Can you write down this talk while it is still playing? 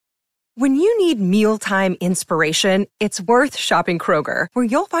When you need mealtime inspiration, it's worth shopping Kroger, where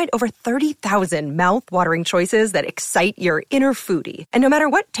you'll find over 30,000 mouth-watering choices that excite your inner foodie. And no matter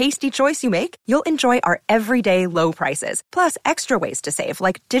what tasty choice you make, you'll enjoy our everyday low prices, plus extra ways to save,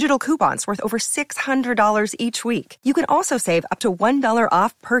 like digital coupons worth over $600 each week. You can also save up to $1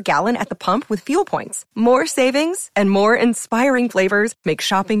 off per gallon at the pump with fuel points. More savings and more inspiring flavors make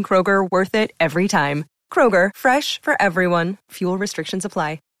shopping Kroger worth it every time. Kroger, fresh for everyone. Fuel restrictions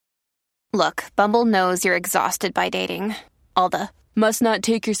apply. Look, Bumble knows you're exhausted by dating. All the, must not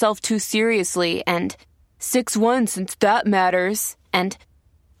take yourself too seriously, and 6'1" since that matters, and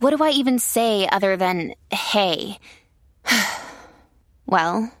what do I even say other than, hey?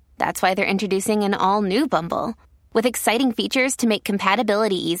 Well, that's why they're introducing an all-new Bumble, with exciting features to make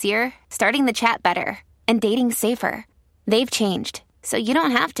compatibility easier, starting the chat better, and dating safer. They've changed, so you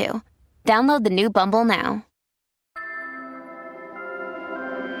don't have to. Download the new Bumble now.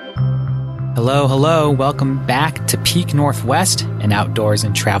 Hello. Welcome back to Peak Northwest, an outdoors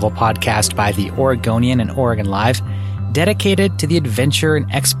and travel podcast by the Oregonian and Oregon Live, dedicated to the adventure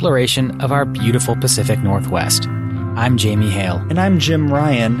and exploration of our beautiful Pacific Northwest. I'm Jamie Hale. And I'm Jim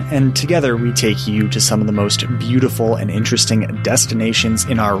Ryan, and together we take you to some of the most beautiful and interesting destinations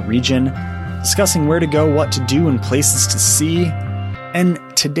in our region, discussing where to go, what to do, and places to see. And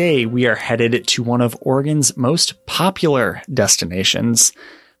today we are headed to one of Oregon's most popular destinations,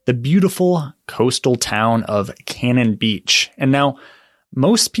 the beautiful coastal town of Cannon Beach. And now,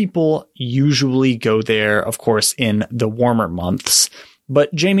 most people usually go there, of course, in the warmer months.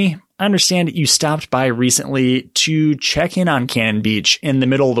 But Jamie, I understand you stopped by recently to check in on Cannon Beach in the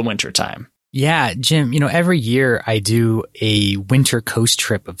middle of the winter time. Yeah, Jim, every year I do a winter coast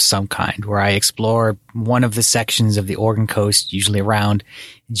trip of some kind where I explore one of the sections of the Oregon coast, usually around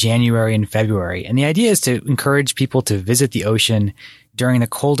January and February. And the idea is to encourage people to visit the ocean during the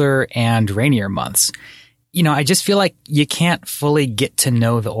colder and rainier months. I just feel like you can't fully get to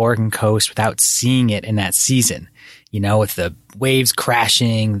know the Oregon coast without seeing it in that season. With the waves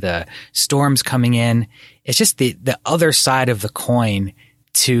crashing, the storms coming in, it's just the other side of the coin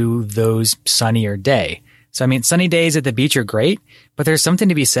to those sunnier day. So, sunny days at the beach are great, but there's something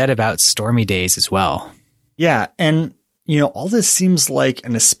to be said about stormy days as well. Yeah. And, all this seems like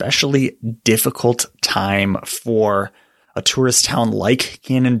an especially difficult time for a tourist town like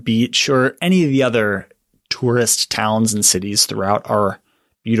Cannon Beach or any of the other tourist towns and cities throughout our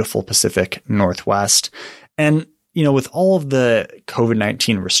beautiful Pacific Northwest. And, with all of the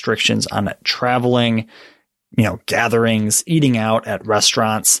COVID-19 restrictions on traveling, gatherings, eating out at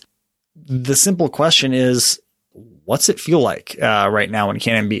restaurants, the simple question is, what's it feel like right now in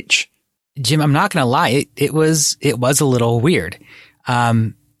Cannon Beach? Jim, I'm not going to lie. It was a little weird.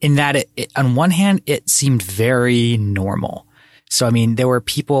 In that it, on one hand, it seemed very normal. So, there were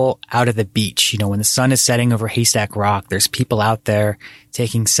people out at the beach, when the sun is setting over Haystack Rock, there's people out there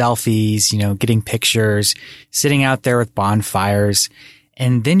taking selfies, getting pictures, sitting out there with bonfires.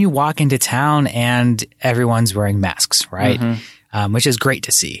 And then you walk into town and everyone's wearing masks, right? Mm-hmm. Which is great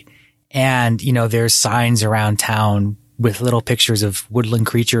to see. And, there's signs around town with little pictures of woodland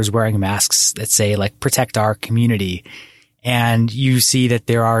creatures wearing masks that say like, protect our community. And you see that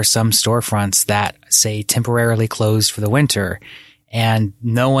there are some storefronts that say temporarily closed for the winter, and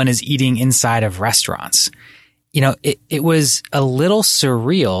no one is eating inside of restaurants. It was a little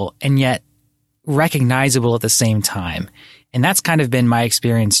surreal and yet recognizable at the same time. And that's kind of been my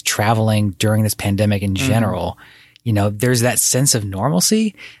experience traveling during this pandemic in general. Mm-hmm. There's that sense of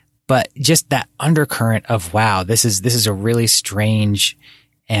normalcy, but just that undercurrent of, wow, this is a really strange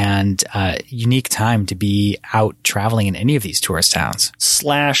and unique time to be out traveling in any of these tourist towns.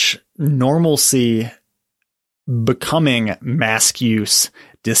 / normalcy becoming mask use,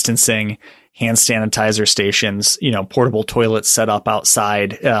 distancing, hand sanitizer stations, portable toilets set up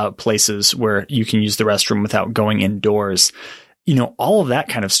outside places where you can use the restroom without going indoors. All of that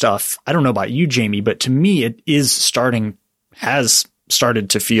kind of stuff. I don't know about you, Jamie, but to me, has started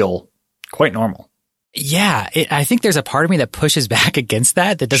to feel quite normal. Yeah, I think there's a part of me that pushes back against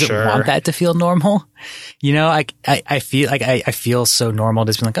that doesn't want that to feel normal. I feel so normal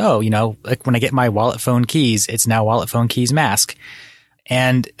just being like, oh, like when I get my wallet phone keys, it's now wallet phone keys mask.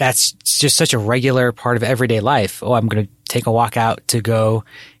 And that's just such a regular part of everyday life. Oh, I'm going to take a walk out to go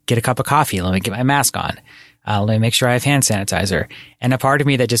get a cup of coffee. Let me get my mask on. Let me make sure I have hand sanitizer. And a part of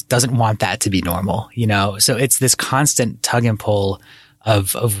me that just doesn't want that to be normal, So it's this constant tug and pull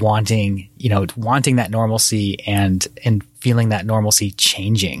of wanting that normalcy and feeling that normalcy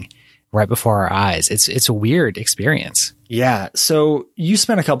changing right before our eyes. It's a weird experience. Yeah. So you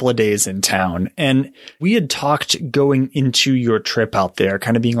spent a couple of days in town, and we had talked going into your trip out there,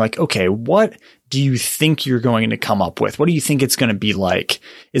 kind of being like, okay, what do you think you're going to come up with? What do you think it's going to be like?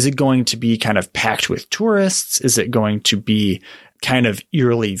 Is it going to be kind of packed with tourists? Is it going to be kind of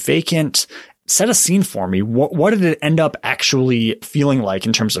eerily vacant? Set a scene for me. What did it end up actually feeling like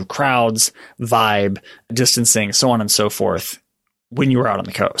in terms of crowds, vibe, distancing, so on and so forth when you were out on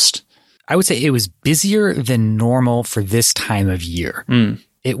the coast? I would say it was busier than normal for this time of year.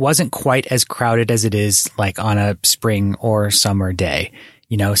 It wasn't quite as crowded as it is like on a spring or summer day,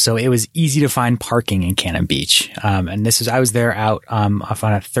 so it was easy to find parking in Cannon Beach. And I was there out off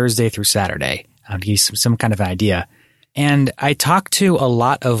on a Thursday through Saturday to give you some kind of idea. And I talked to a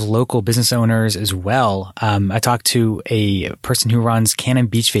lot of local business owners as well. I talked to a person who runs Cannon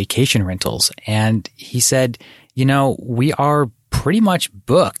Beach Vacation Rentals, and he said, we are pretty much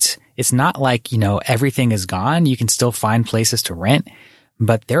booked. It's not like, everything is gone. You can still find places to rent,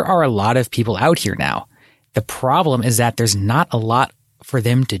 but there are a lot of people out here now. The problem is that there's not a lot for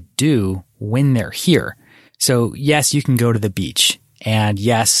them to do when they're here. So yes, you can go to the beach, and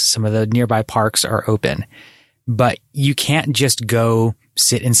yes, some of the nearby parks are open, but you can't just go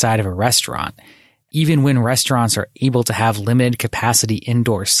sit inside of a restaurant. Even when restaurants are able to have limited capacity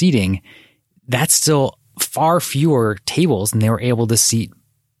indoor seating, that's still far fewer tables than they were able to seat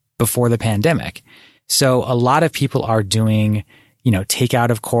before the pandemic. So a lot of people are doing, takeout,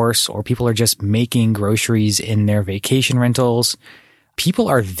 of course, or people are just making groceries in their vacation rentals. People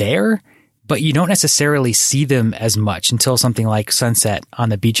are there, but you don't necessarily see them as much until something like sunset on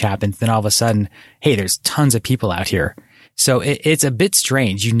the beach happens. Then all of a sudden, hey, there's tons of people out here. So it's a bit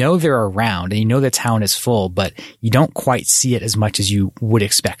strange. They're around and the town is full, but you don't quite see it as much as you would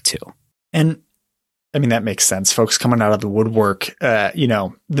expect to. And I mean, that makes sense. Folks coming out of the woodwork,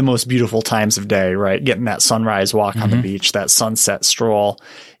 the most beautiful times of day, right? Getting that sunrise walk on the beach, that sunset stroll,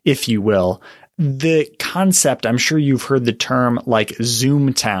 if you will. The concept, I'm sure you've heard the term like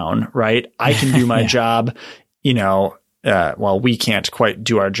Zoom town, right? I can do my job, we can't quite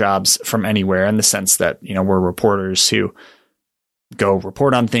do our jobs from anywhere in the sense that, we're reporters who go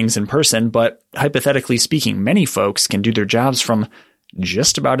report on things in person. But hypothetically speaking, many folks can do their jobs from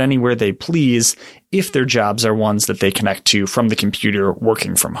just about anywhere they please if their jobs are ones that they connect to from the computer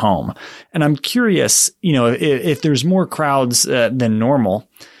working from home. And I'm curious, if there's more crowds than normal,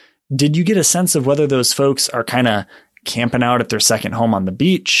 did you get a sense of whether those folks are kind of camping out at their second home on the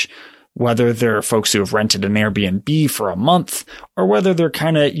beach, whether they're folks who have rented an Airbnb for a month, or whether they're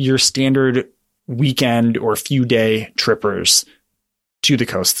kind of your standard weekend or few day trippers to the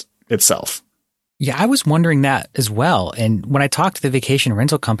coast itself? Yeah, I was wondering that as well. And when I talked to the vacation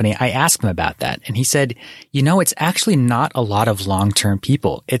rental company, I asked him about that. And he said, it's actually not a lot of long-term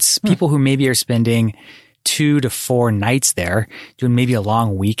people. It's people who maybe are spending 2 to 4 nights there, doing maybe a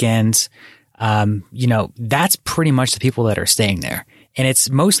long weekend. That's pretty much the people that are staying there. And it's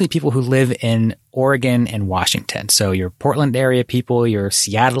mostly people who live in Oregon and Washington. So your Portland area people, your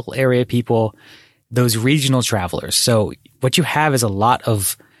Seattle area people, those regional travelers. So what you have is a lot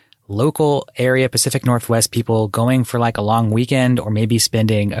of local area Pacific Northwest people going for like a long weekend or maybe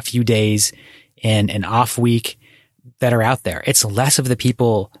spending a few days in an off week that are out there. It's less of the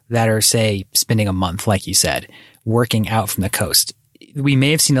people that are, say, spending a month, like you said, working out from the coast. We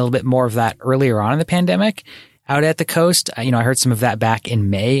may have seen a little bit more of that earlier on in the pandemic out at the coast. I heard some of that back in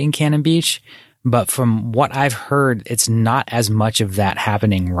May in Cannon Beach, but from what I've heard, it's not as much of that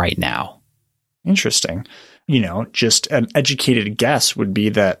happening right now. Interesting. Just an educated guess would be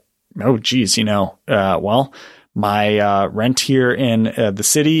that, my rent here in the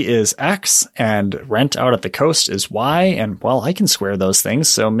city is X and rent out at the coast is Y. And I can square those things.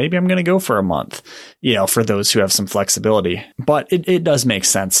 So maybe I'm going to go for a month, for those who have some flexibility. But it does make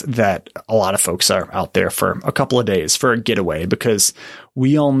sense that a lot of folks are out there for a couple of days for a getaway, because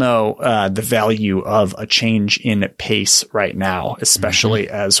we all know the value of a change in pace right now, especially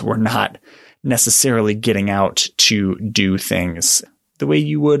as we're not necessarily getting out to do things the way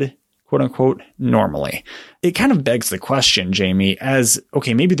you would, quote unquote, normally. It kind of begs the question, Jamie, as,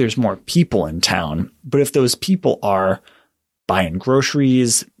 okay, maybe there's more people in town, but if those people are buying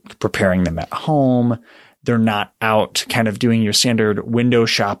groceries, preparing them at home, they're not out kind of doing your standard window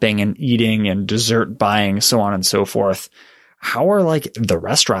shopping and eating and dessert buying, so on and so forth, how are like the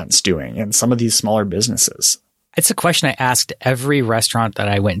restaurants doing and some of these smaller businesses? It's a question I asked every restaurant that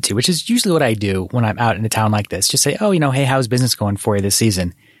I went to, which is usually what I do when I'm out in a town like this. Just say, hey, how's business going for you this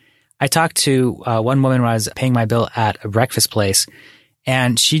season? I talked to one woman when I was paying my bill at a breakfast place,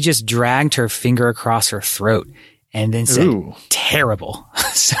 and she just dragged her finger across her throat and then said, "Ooh, terrible."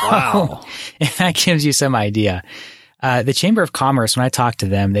 So, wow. That gives you some idea. The Chamber of Commerce, when I talked to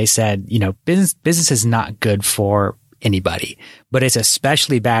them, they said, business is not good for anybody, but it's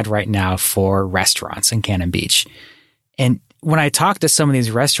especially bad right now for restaurants in Cannon Beach. And when I talked to some of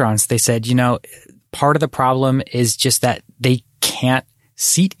these restaurants, they said, part of the problem is just that they can't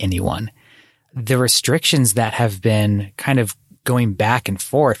seat anyone. The restrictions that have been kind of going back and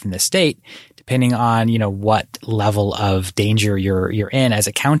forth in the state, depending on, what level of danger you're in as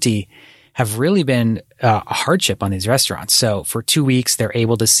a county, have really been a hardship on these restaurants. So for 2 weeks, they're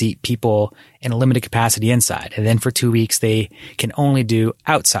able to seat people in a limited capacity inside. And then for 2 weeks, they can only do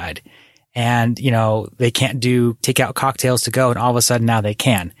outside. And, they can't do takeout cocktails to go. And all of a sudden now they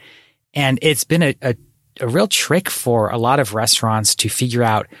can. And it's been a real trick for a lot of restaurants to figure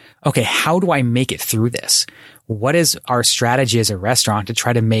out, okay, how do I make it through this? What is our strategy as a restaurant to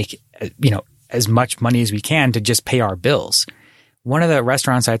try to make, as much money as we can to just pay our bills? One of the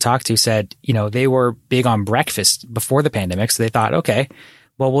restaurants I talked to said, they were big on breakfast before the pandemic. So they thought, okay,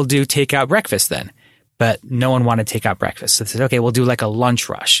 well, we'll do takeout breakfast then. But no one wanted takeout breakfast. So they said, okay, we'll do like a lunch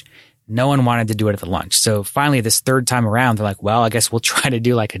rush. No one wanted to do it at the lunch. So finally, this third time around, they're like, well, I guess we'll try to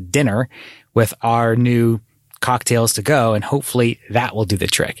do like a dinner with our new cocktails to go. And hopefully that will do the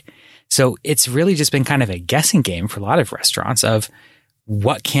trick. So it's really just been kind of a guessing game for a lot of restaurants of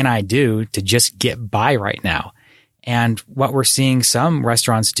what can I do to just get by right now? And what we're seeing some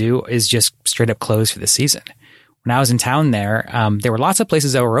restaurants do is just straight up close for the season. When I was in town there were lots of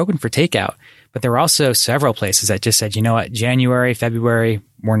places that were open for takeout, but there were also several places that just said, January, February,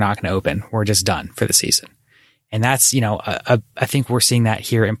 we're not going to open. We're just done for the season. And that's, I think we're seeing that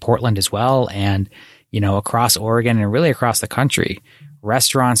here in Portland as well. And, across Oregon and really across the country,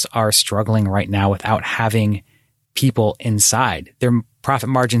 restaurants are struggling right now without having people inside. Their profit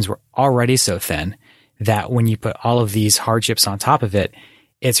margins were already so thin that when you put all of these hardships on top of it,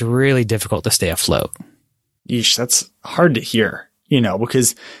 it's really difficult to stay afloat. Yeesh, that's hard to hear,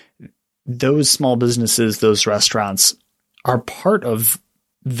 because those small businesses, those restaurants are part of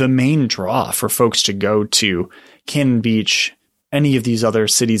the main draw for folks to go to Cannon Beach, any of these other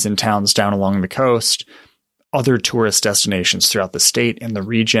cities and towns down along the coast, other tourist destinations throughout the state and the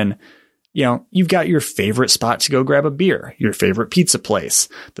region. You've got your favorite spot to go grab a beer, your favorite pizza place,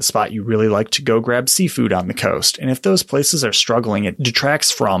 the spot you really like to go grab seafood on the coast. And if those places are struggling, it detracts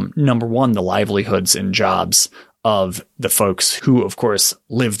from, number one, the livelihoods and jobs of the folks who, of course,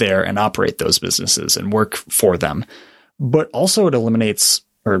 live there and operate those businesses and work for them. But also it eliminates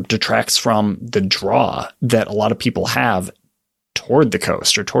or detracts from the draw that a lot of people have toward the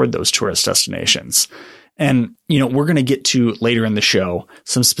coast or toward those tourist destinations. And, we're going to get to later in the show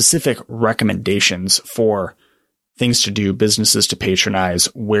some specific recommendations for things to do, businesses to patronize,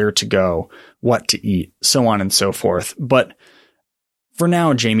 where to go, what to eat, so on and so forth. But for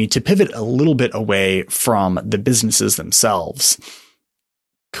now, Jamie, to pivot a little bit away from the businesses themselves,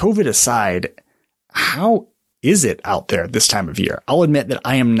 COVID aside, how is it out there this time of year? I'll admit that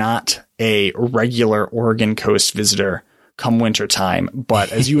I am not a regular Oregon coast visitor come winter time,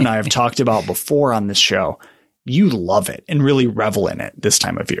 but as you and I have talked about before on this show, you love it and really revel in it this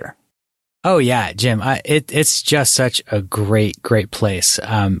time of year. Oh yeah, Jim, it's just such a great place.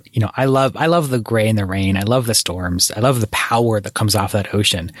 I love the gray and the rain. I love the storms. I love the power that comes off that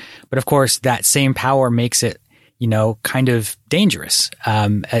ocean. But of course, that same power makes it, kind of dangerous,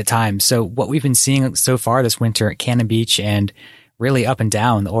 at times. So what we've been seeing so far this winter at Cannon Beach and really up and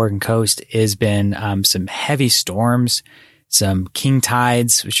down the Oregon coast has been, some heavy storms, some king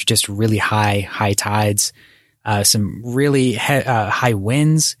tides, which are just really high tides, some really high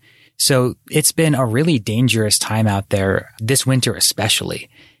winds. So it's been a really dangerous time out there this winter, especially.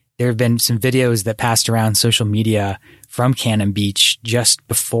 There have been some videos that passed around social media from Cannon Beach just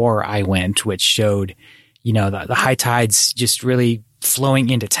before I went, which showed, the high tides just really flowing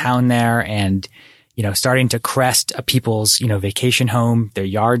into town there and, starting to crest people's, vacation home, their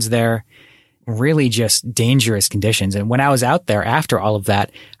yards there. Really just dangerous conditions. And when I was out there after all of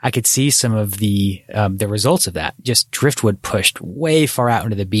that, I could see some of the results of that. Just driftwood pushed way far out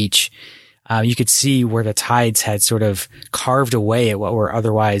into the beach. You could see where the tides had sort of carved away at what were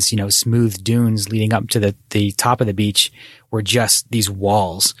otherwise, smooth dunes leading up to the top of the beach were just these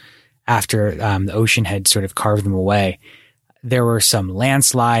walls after the ocean had sort of carved them away. There were some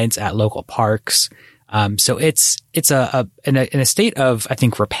landslides at local parks. So it's in a state of, I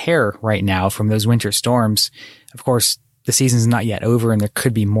think, repair right now from those winter storms. Of course, the season's not yet over and there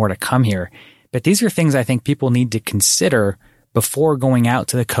could be more to come here. But these are things I think people need to consider before going out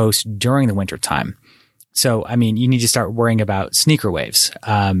to the coast during the winter time. So, you need to start worrying about sneaker waves,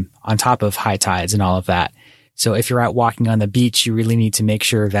 on top of high tides and all of that. So if you're out walking on the beach, you really need to make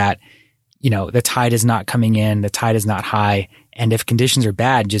sure that the tide is not coming in, the tide is not high. And if conditions are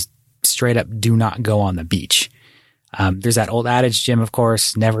bad, just straight up do not go on the beach. There's that old adage, Jim, of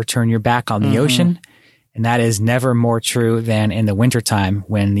course, never turn your back on the ocean. And that is never more true than in the wintertime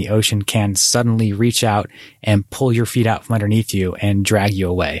when the ocean can suddenly reach out and pull your feet out from underneath you and drag you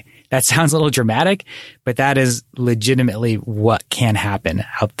away. That sounds a little dramatic, but that is legitimately what can happen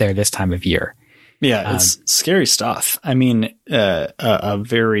out there this time of year. Yeah, it's scary stuff. I mean, a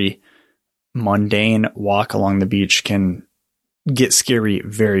very mundane walk along the beach can get scary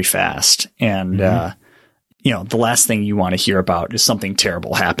very fast. And, the last thing you want to hear about is something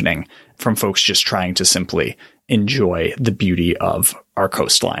terrible happening from folks just trying to simply enjoy the beauty of our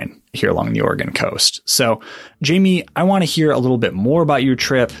coastline here along the Oregon coast. So, Jamie, I want to hear a little bit more about your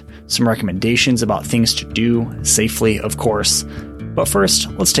trip, some recommendations about things to do safely, of course. But first,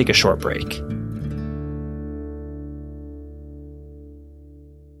 let's take a short break.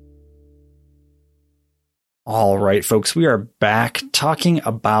 All right, folks, we are back talking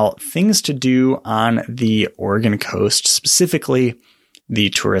about things to do on the Oregon coast, specifically the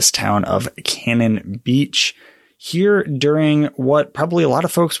tourist town of Cannon Beach. Here during what probably a lot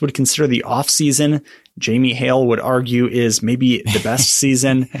of folks would consider the off season, Jamie Hale would argue is maybe the best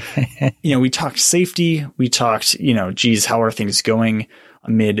season. We talked safety. We talked, how are things going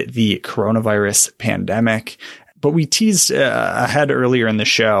amid the coronavirus pandemic? But we teased ahead earlier in the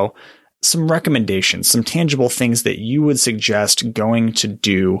show some recommendations, some tangible things that you would suggest going to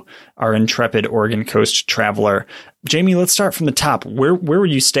do, our intrepid Oregon coast traveler. Jamie, let's start from the top. Where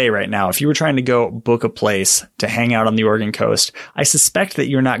would you stay right now? If you were trying to go book a place to hang out on the Oregon coast, I suspect that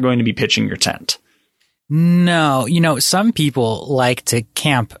you're not going to be pitching your tent. No, some people like to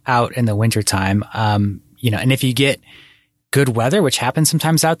camp out in the wintertime. And if you get good weather, which happens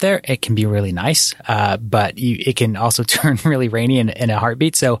sometimes out there, it can be really nice. But it can also turn really rainy in a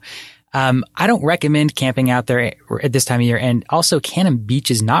heartbeat. So, I don't recommend camping out there at this time of year. And also Cannon Beach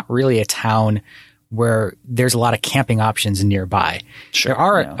is not really a town where there's a lot of camping options nearby. Sure, there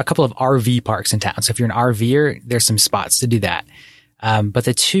are a couple of RV parks in town. So if you're an RVer, there's some spots to do that. But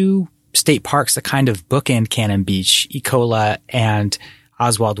the two state parks that kind of bookend Cannon Beach, Ecola and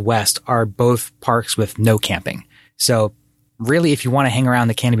Oswald West, are both parks with no camping. So really, if you want to hang around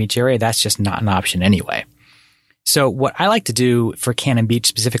the Cannon Beach area, that's just not an option anyway. So what I like to do for Cannon Beach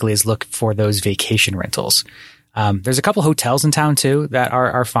specifically is look for those vacation rentals. There's a couple hotels in town too that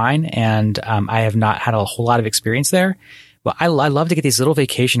are fine. And, I have not had a whole lot of experience there, but I love to get these little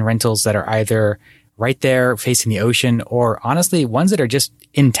vacation rentals that are either right there facing the ocean or honestly ones that are just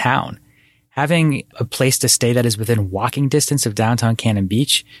in town. Having a place to stay that is within walking distance of downtown Cannon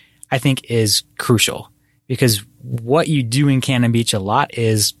Beach, I think is crucial because what you do in Cannon Beach a lot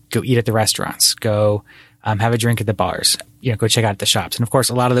is go eat at the restaurants, go have a drink at the bars, go check out the shops. And of course,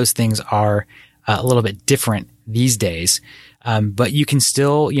 a lot of those things are a little bit different these days. But you can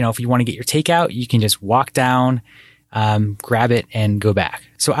still, if you want to get your takeout, you can just walk down, grab it and go back.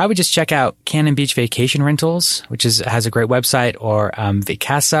 So I would just check out Cannon Beach Vacation Rentals, which has a great website, or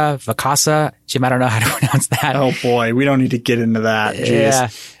Vacasa. Jim, I don't know how to pronounce that. Oh boy, we don't need to get into that. Jeez. Yeah.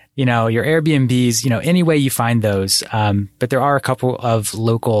 Your Airbnbs, any way you find those. But there are a couple of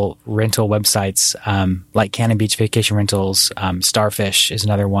local rental websites, like Cannon Beach Vacation Rentals, Starfish is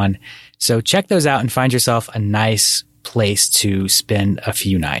another one. So check those out and find yourself a nice place to spend a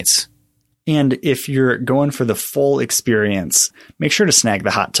few nights. And if you're going for the full experience, make sure to snag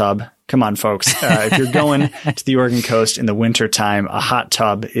the hot tub. Come on, folks. If you're going to the Oregon coast in the wintertime, a hot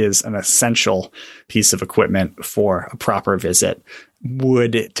tub is an essential piece of equipment for a proper visit.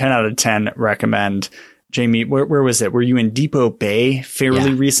 Would 10 out of 10 recommend. Jamie, where was it? Were you in Depot Bay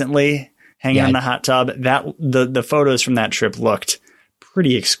fairly recently hanging on the hot tub? The photos from that trip looked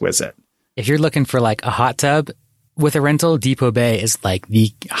pretty exquisite. If you're looking for like a hot tub with a rental, Depot Bay is like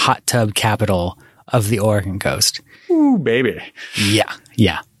the hot tub capital of the Oregon coast. Ooh, baby.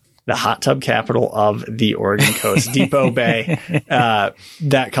 Yeah. The hot tub capital of the Oregon coast, Depot Bay.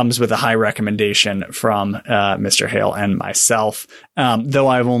 That comes with a high recommendation from Mr. Hale and myself, though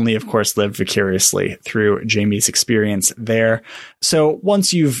I've only, of course, lived vicariously through Jamie's experience there. So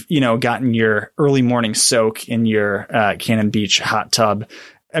once you've, gotten your early morning soak in your Cannon Beach hot tub,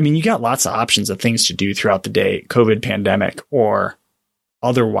 you got lots of options of things to do throughout the day, COVID pandemic or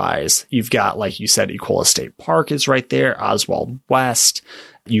otherwise. You've got, like you said, Ecola State Park is right there, Oswald West.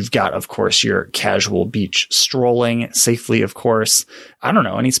 You've got, of course, your casual beach strolling safely, of course. I don't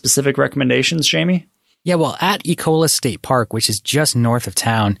know. Any specific recommendations, Jamie? Yeah, well, at Ecola State Park, which is just north of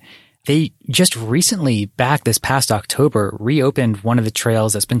town, they just recently, back this past October, reopened one of the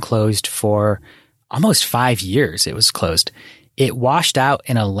trails that's been closed for almost 5 years. It was closed. It washed out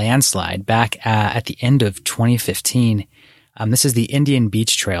in a landslide back at the end of 2015. This is the Indian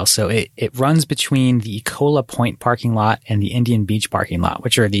Beach Trail. So it runs between the Ecola Point parking lot and the Indian Beach parking lot,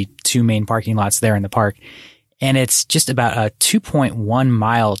 which are the two main parking lots there in the park. And it's just about a 2.1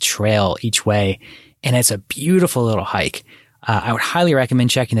 mile trail each way. And it's a beautiful little hike. I would highly recommend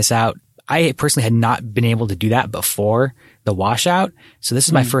checking this out. I personally had not been able to do that before the washout. So this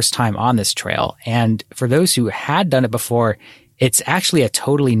is my first time on this trail. And for those who had done it before, it's actually a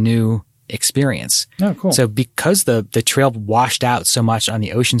totally new experience. Oh, cool. So because the trail washed out so much on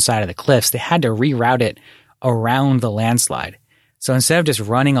the ocean side of the cliffs, they had to reroute it around the landslide. So instead of just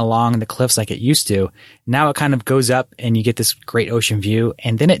running along the cliffs like it used to, now it kind of goes up and you get this great ocean view,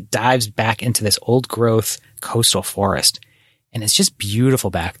 and then it dives back into this old growth coastal forest. And it's just beautiful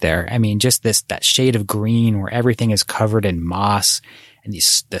back there. I mean, just that shade of green where everything is covered in moss, and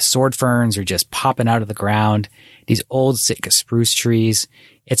the sword ferns are just popping out of the ground. These old Sitka spruce trees.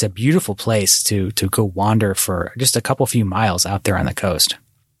 It's a beautiful place to go wander for just a few miles out there on the coast.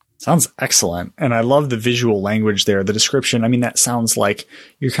 Sounds excellent. And I love the visual language there, the description. I mean, that sounds like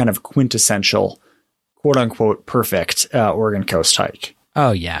your kind of quintessential, quote unquote, perfect Oregon coast hike.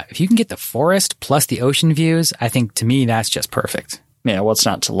 Oh, yeah. If you can get the forest plus the ocean views, I think to me, that's just perfect. Yeah, what's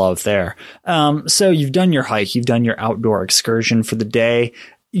not to love there? So you've done your hike, you've done your outdoor excursion for the day.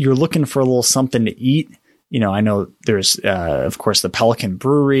 You're looking for a little something to eat. You know, I know there's, of course, the Pelican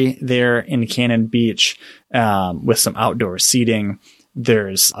Brewery there in Cannon Beach with some outdoor seating.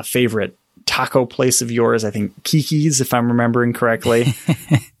 There's a favorite taco place of yours, I think Kiki's, if I'm remembering correctly.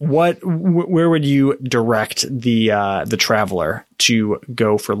 Where would you direct the traveler to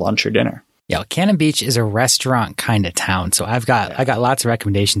go for lunch or dinner? Yeah, Cannon Beach is a restaurant kind of town, so I got lots of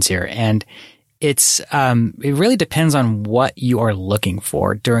recommendations here, and it really depends on what you are looking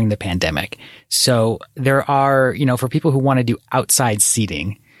for during the pandemic. So there are, for people who want to do outside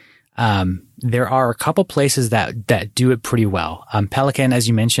seating, there are a couple places that do it pretty well. Pelican, as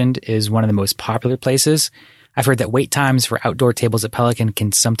you mentioned, is one of the most popular places. I've heard that wait times for outdoor tables at Pelican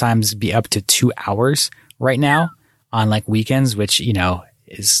can sometimes be up to 2 hours right now on like weekends, which,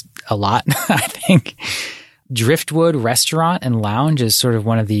 is a lot, I think. Driftwood Restaurant and Lounge is sort of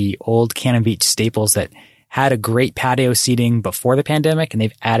one of the old Cannon Beach staples that had a great patio seating before the pandemic, and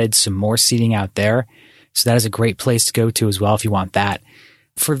they've added some more seating out there. So that is a great place to go to as well if you want that.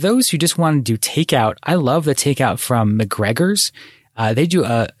 For those who just want to do takeout, I love the takeout from McGregor's. They do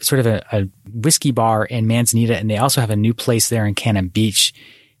a sort of a whiskey bar in Manzanita, and they also have a new place there in Cannon Beach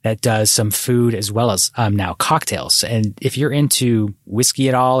that does some food as well as now cocktails. And if you're into whiskey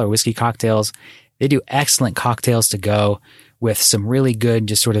at all or whiskey cocktails, they do excellent cocktails to go with some really good,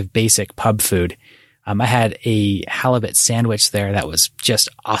 just sort of basic pub food. I had a halibut sandwich there that was just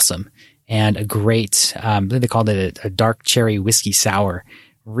awesome, and a great, I think they called it a dark cherry whiskey sour.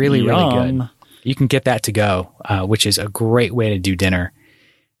 Really, really good. You can get that to go, which is a great way to do dinner.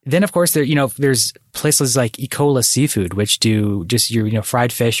 Then, of course, there's places like Ecola Seafood, which do just your,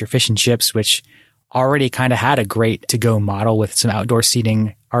 fried fish, your fish and chips, which already kind of had a great to-go model with some outdoor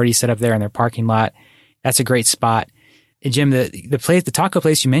seating already set up there in their parking lot. That's a great spot. And Jim, the taco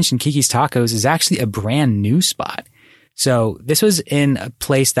place you mentioned, Kiki's Tacos, is actually a brand new spot. So this was in a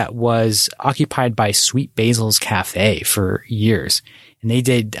place that was occupied by Sweet Basil's Cafe for years. And they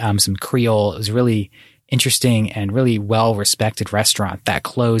did some Creole. It was really interesting and really well-respected restaurant that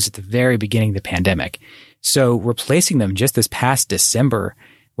closed at the very beginning of the pandemic. So replacing them just this past December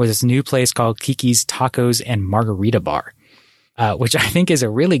was this new place called Kiki's Tacos and Margarita Bar, which I think is a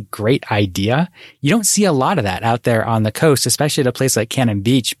really great idea. You don't see a lot of that out there on the coast, especially at a place like Cannon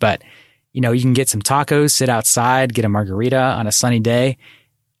Beach, but you can get some tacos, sit outside, get a margarita on a sunny day,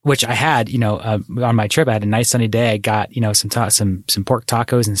 which I had, on my trip. I had a nice sunny day. I got, some pork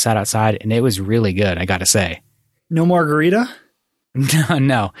tacos and sat outside, and it was really good, I got to say. No margarita?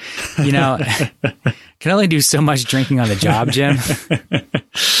 No. Can only do so much drinking on the job, Jim.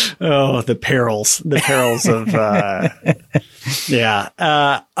 Oh, the perils of,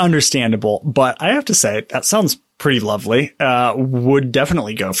 understandable. But I have to say, that sounds pretty lovely. Would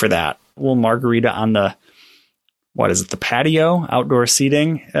definitely go for that. A little margarita on the, the patio, outdoor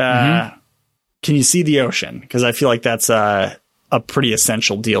seating. Can you see the ocean? Because I feel like that's a pretty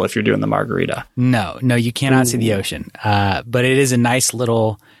essential deal if you're doing the margarita. No, you cannot see the ocean. But it is a nice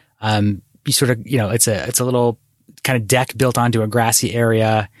little, you sort of, it's a little kind of deck built onto a grassy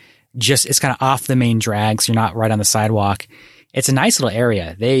area. It's kind of off the main drag, so you're not right on the sidewalk. It's a nice little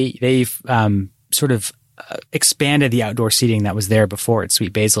area. They've sort of expanded the outdoor seating that was there before at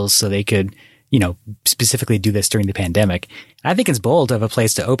Sweet Basil's, so they could, specifically do this during the pandemic. And I think it's bold of a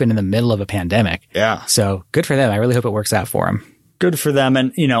place to open in the middle of a pandemic. Yeah. So good for them. I really hope it works out for them. Good for them.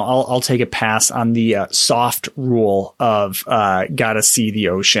 And, I'll take a pass on the soft rule of gotta see the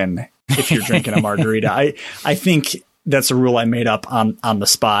ocean if you're drinking a margarita. I think that's a rule I made up on the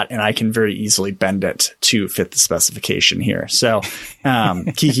spot, and I can very easily bend it to fit the specification here. So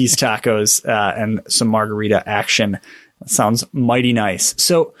Kiki's Tacos and some margarita action. That sounds mighty nice.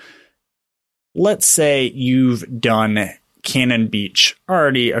 So let's say you've done Cannon Beach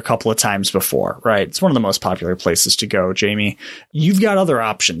already a couple of times before, right? It's one of the most popular places to go, Jamie. You've got other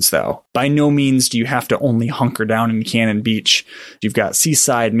options, though. By no means do you have to only hunker down in Cannon Beach. You've got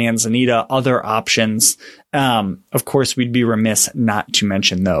Seaside, Manzanita, other options. Of course, we'd be remiss not to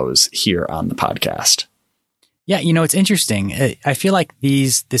mention those here on the podcast. Yeah, it's interesting. I feel like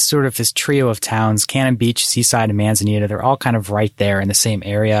this trio of towns, Cannon Beach, Seaside, and Manzanita, they're all kind of right there in the same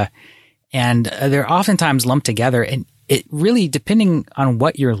area. And they're oftentimes lumped together. And it really, depending on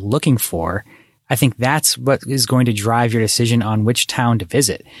what you're looking for, I think that's what is going to drive your decision on which town to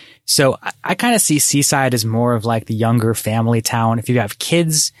visit. So I kind of see Seaside as more of like the younger family town. If you have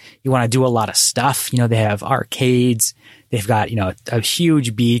kids, you want to do a lot of stuff. They have arcades. They've got, a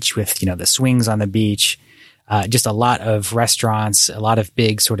huge beach with, the swings on the beach, just a lot of restaurants, a lot of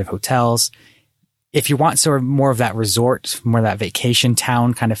big sort of hotels. If you want sort of more of that resort, more of that vacation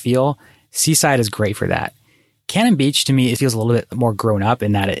town kind of feel, Seaside is great for that. Cannon Beach, to me, it feels a little bit more grown up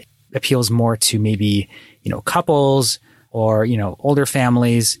in that it appeals more to maybe, couples or, older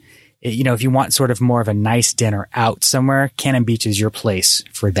families. If you want sort of more of a nice dinner out somewhere, Cannon Beach is your place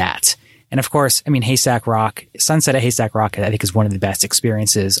for that. And of course, Haystack Rock, sunset at Haystack Rock, I think is one of the best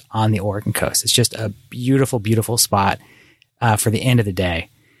experiences on the Oregon coast. It's just a beautiful, beautiful spot for the end of the day.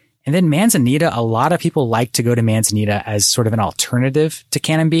 And then Manzanita, a lot of people like to go to Manzanita as sort of an alternative to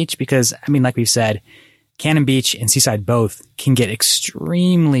Cannon Beach because, like we've said, Cannon Beach and Seaside both can get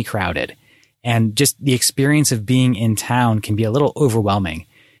extremely crowded. And just the experience of being in town can be a little overwhelming.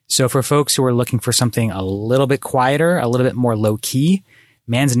 So for folks who are looking for something a little bit quieter, a little bit more low key,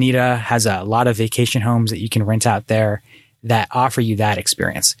 Manzanita has a lot of vacation homes that you can rent out there that offer you that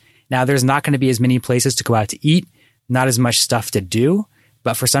experience. Now, there's not going to be as many places to go out to eat, not as much stuff to do.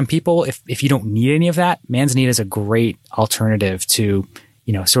 But for some people, if you don't need any of that, Manzanita is a great alternative to,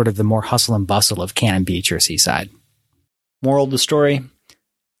 sort of the more hustle and bustle of Cannon Beach or Seaside. Moral of the story,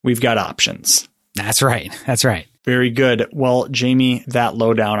 we've got options. That's right. That's right. Very good. Well, Jamie, that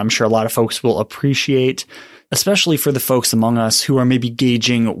lowdown, I'm sure a lot of folks will appreciate, especially for the folks among us who are maybe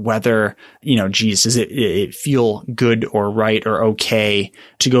gauging whether, does it feel good or right or okay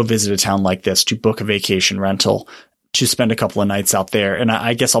to go visit a town like this, to book a vacation rental, to spend a couple of nights out there. And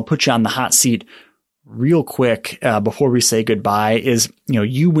I guess I'll put you on the hot seat real quick before we say goodbye is,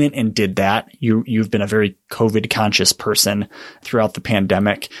 you went and did that. You've been a very COVID conscious person throughout the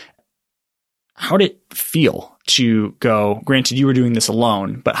pandemic. How did it feel to go? Granted, you were doing this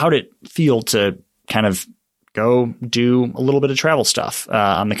alone, but how did it feel to kind of go do a little bit of travel stuff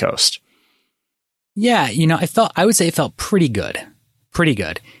on the coast? Yeah, I would say it felt pretty good. Pretty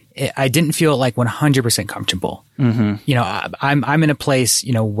good. I didn't feel like 100% comfortable. Mm-hmm. I'm in a place,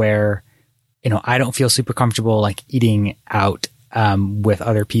 where, I don't feel super comfortable like eating out with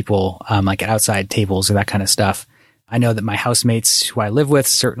other people, like at outside tables or that kind of stuff. I know that my housemates who I live with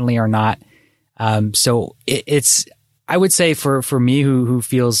certainly are not. So it's, I would say for me who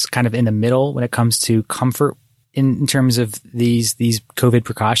feels kind of in the middle when it comes to comfort in terms of these COVID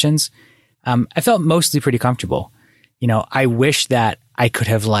precautions, I felt mostly pretty comfortable. I wish that I could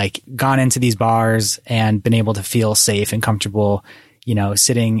have gone into these bars and been able to feel safe and comfortable,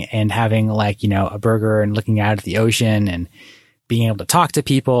 sitting and having a burger and looking out at the ocean and being able to talk to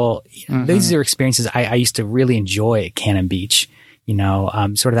people. Mm-hmm. These are experiences I used to really enjoy at Cannon Beach,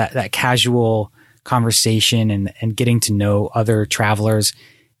 sort of that casual conversation and getting to know other travelers.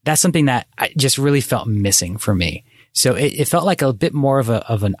 That's something that I just really felt missing for me. So it felt like a bit more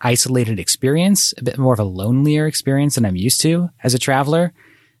of an isolated experience, a bit more of a lonelier experience than I'm used to as a traveler.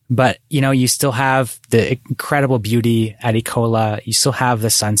 But, you still have the incredible beauty at Ecola. You still have the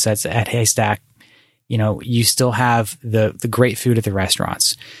sunsets at Haystack. You still have the great food at the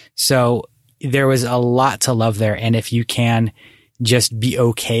restaurants. So there was a lot to love there. And if you can just be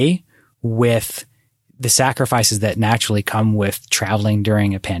okay with the sacrifices that naturally come with traveling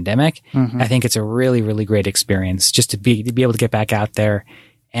during a pandemic, mm-hmm. I think it's a really, really great experience just to be able to get back out there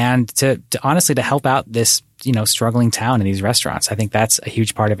and to honestly to help out this, struggling town and these restaurants. I think that's a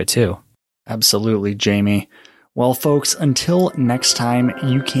huge part of it too. Absolutely, Jamie. Well, folks, until next time,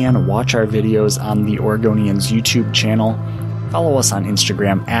 you can watch our videos on the Oregonians YouTube channel. Follow us on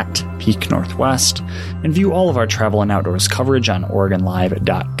Instagram at Peak Northwest, and view all of our travel and outdoors coverage on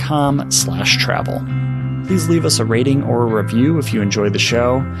OregonLive.com/travel. Please leave us a rating or a review if you enjoy the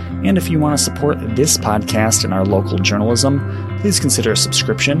show, and if you want to support this podcast and our local journalism, please consider a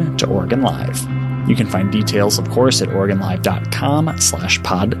subscription to Oregon Live. You can find details, of course, at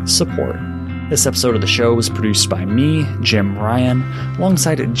OregonLive.com/pod support. This episode of the show was produced by me, Jim Ryan,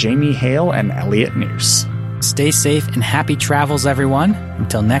 alongside Jamie Hale and Elliot Noose. Stay safe and happy travels, everyone.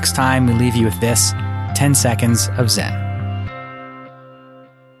 Until next time, we leave you with this 10 seconds of Zen.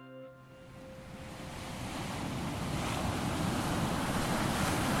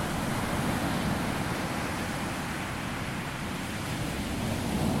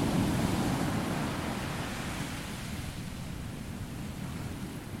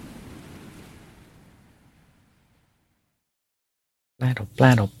 Blattle,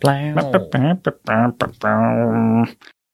 blattle, blattle.